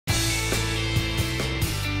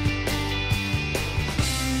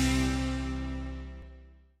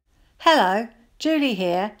Hello, Julie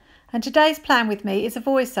here, and today's plan with me is a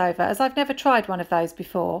voiceover as I've never tried one of those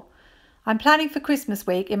before. I'm planning for Christmas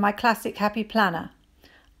week in my classic Happy Planner.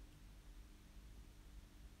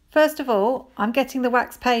 First of all, I'm getting the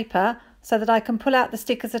wax paper so that I can pull out the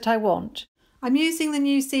stickers that I want. I'm using the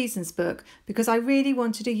New Seasons book because I really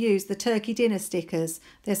wanted to use the turkey dinner stickers.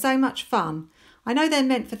 They're so much fun. I know they're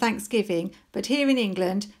meant for Thanksgiving, but here in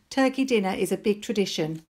England, turkey dinner is a big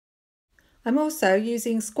tradition. I'm also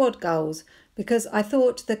using squad goals because I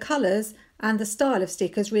thought the colours and the style of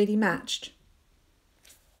stickers really matched.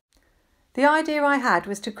 The idea I had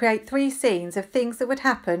was to create 3 scenes of things that would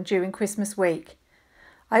happen during Christmas week.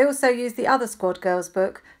 I also used the other Squad Girls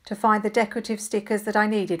book to find the decorative stickers that I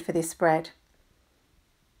needed for this spread.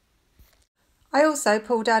 I also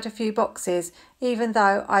pulled out a few boxes, even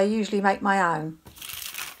though I usually make my own.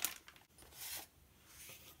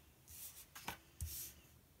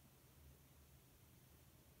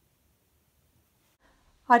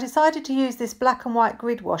 I decided to use this black and white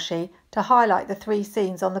grid washi to highlight the 3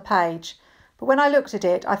 scenes on the page, but when I looked at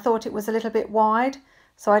it I thought it was a little bit wide,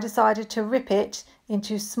 so I decided to rip it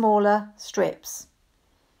into smaller strips.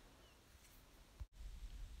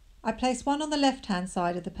 I place one on the left hand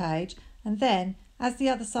side of the page, and then, as the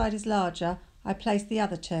other side is larger, I place the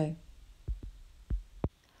other 2.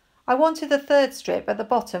 I wanted the 3rd strip at the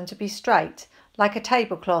bottom to be straight, like a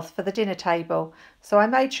tablecloth for the dinner table, so I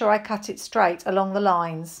made sure I cut it straight along the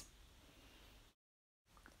lines.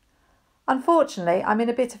 Unfortunately, I'm in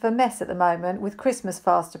a bit of a mess at the moment with Christmas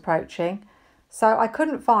fast approaching, so I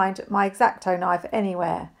couldn't find my X-Acto knife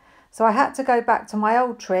anywhere, so I had to go back to my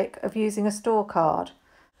old trick of using a store card,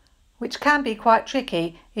 which can be quite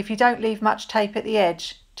tricky if you don't leave much tape at the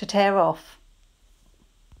edge to tear off.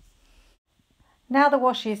 Now the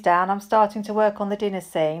washi is down, I'm starting to work on the dinner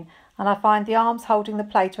scene, and I find the arms holding the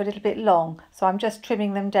plate are a little bit long, so I'm just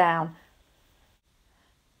trimming them down.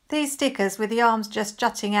 These stickers with the arms just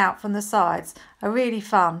jutting out from the sides are really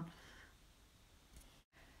fun.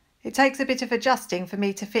 It takes a bit of adjusting for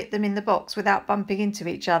me to fit them in the box without bumping into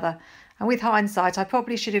each other, and with hindsight I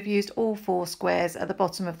probably should have used all 4 squares at the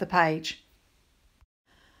bottom of the page.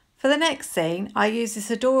 For the next scene I use this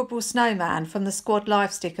adorable snowman from the Squad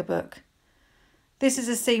Life sticker book. This is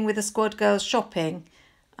a scene with the Squad Girls shopping,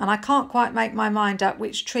 and I can't quite make my mind up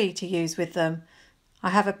which tree to use with them.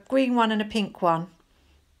 I have a green one and a pink one.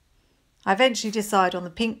 I eventually decide on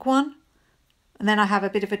the pink one, and then I have a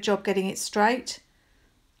bit of a job getting it straight.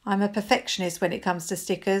 I'm a perfectionist when it comes to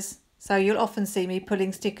stickers, so you'll often see me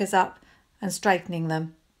pulling stickers up and straightening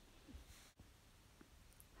them.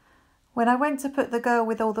 When I went to put the girl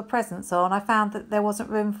with all the presents on, I found that there wasn't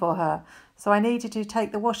room for her, so I needed to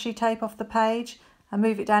take the washi tape off the page and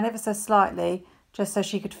move it down ever so slightly just so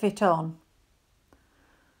she could fit on.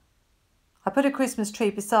 I put a Christmas tree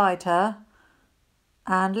beside her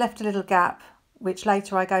and left a little gap, which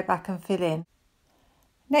later I go back and fill in.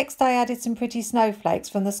 Next I added some pretty snowflakes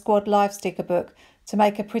from the Squad Life sticker book to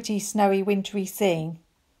make a pretty snowy wintry scene.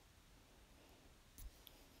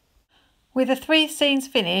 With the 3 scenes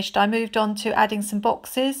finished, I moved on to adding some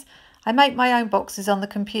boxes. I make my own boxes on the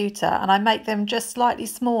computer and I make them just slightly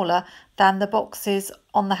smaller than the boxes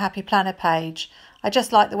on the Happy Planner page. I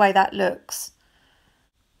just like the way that looks.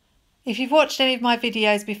 If you've watched any of my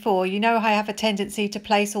videos before, you know I have a tendency to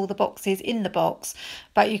place all the boxes in the box,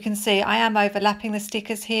 but you can see I am overlapping the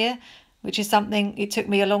stickers here, which is something it took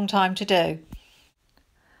me a long time to do.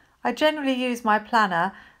 I generally use my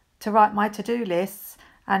planner to write my to-do lists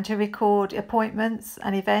and to record appointments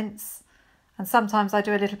and events, and sometimes I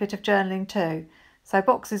do a little bit of journaling too, so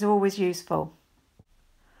boxes are always useful.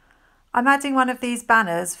 I'm adding one of these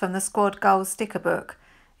banners from the Squad Goals sticker book.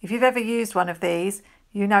 If you've ever used one of these,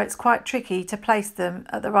 you know it's quite tricky to place them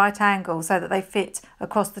at the right angle so that they fit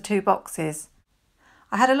across the 2 boxes.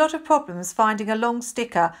 I had a lot of problems finding a long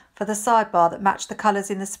sticker for the sidebar that matched the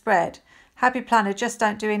colours in the spread. Happy Planner just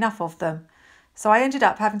don't do enough of them, so I ended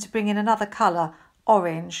up having to bring in another colour,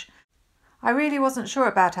 orange. I really wasn't sure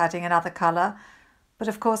about adding another colour, but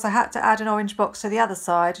of course I had to add an orange box to the other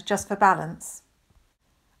side just for balance.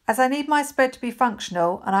 As I need my spread to be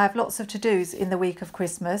functional and I have lots of to-dos in the week of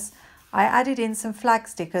Christmas, I added in some flag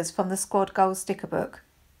stickers from the Squad Goals sticker book.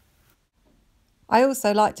 I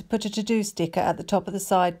also like to put a to-do sticker at the top of the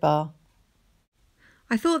sidebar.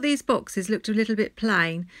 I thought these boxes looked a little bit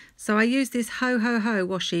plain, so I used this Ho Ho Ho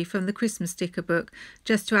washi from the Christmas sticker book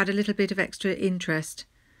just to add a little bit of extra interest.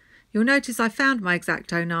 You'll notice I found my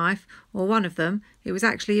X-Acto knife, or one of them. It was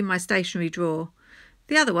actually in my stationery drawer.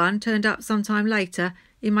 The other one turned up sometime later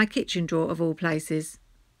in my kitchen drawer of all places.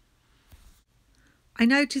 I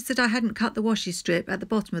noticed that I hadn't cut the washi strip at the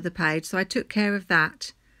bottom of the page, so I took care of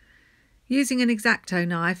that. Using an X-Acto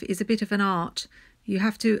knife is a bit of an art. You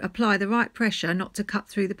have to apply the right pressure not to cut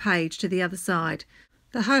through the page to the other side.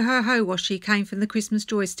 The Ho Ho Ho washi came from the Christmas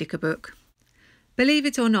Joy sticker book. Believe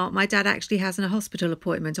it or not, my dad actually has a hospital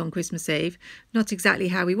appointment on Christmas Eve. Not exactly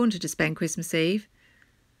how we wanted to spend Christmas Eve.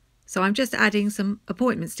 So I'm just adding some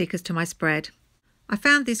appointment stickers to my spread. I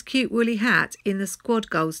found this cute woolly hat in the Squad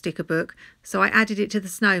Goals sticker book, so I added it to the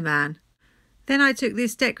snowman. Then I took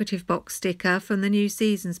this decorative box sticker from the New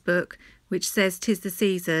Seasons book, which says "'Tis the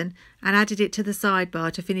season," and added it to the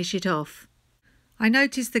sidebar to finish it off. I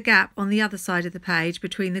noticed the gap on the other side of the page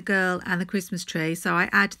between the girl and the Christmas tree, so I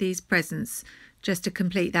add these presents just to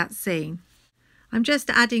complete that scene. I'm just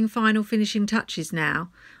adding final finishing touches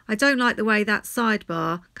now. I don't like the way that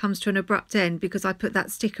sidebar comes to an abrupt end because I put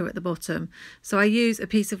that sticker at the bottom, so I use a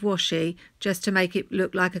piece of washi just to make it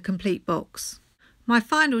look like a complete box. My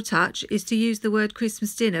final touch is to use the word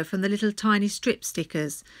Christmas dinner from the little tiny strip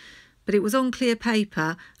stickers, but it was on clear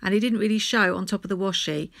paper and it didn't really show on top of the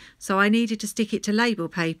washi, so I needed to stick it to label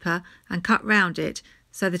paper and cut round it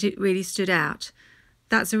so that it really stood out.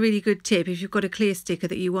 That's a really good tip if you've got a clear sticker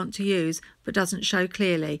that you want to use but doesn't show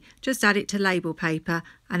clearly. Just add it to label paper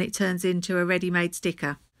and it turns into a ready-made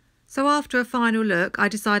sticker. So after a final look, I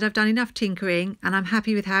decide I've done enough tinkering and I'm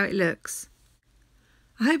happy with how it looks.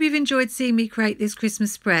 I hope you've enjoyed seeing me create this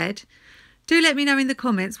Christmas spread. Do let me know in the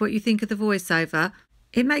comments what you think of the voiceover.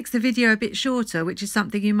 It makes the video a bit shorter, which is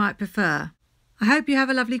something you might prefer. I hope you have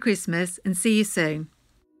a lovely Christmas and see you soon.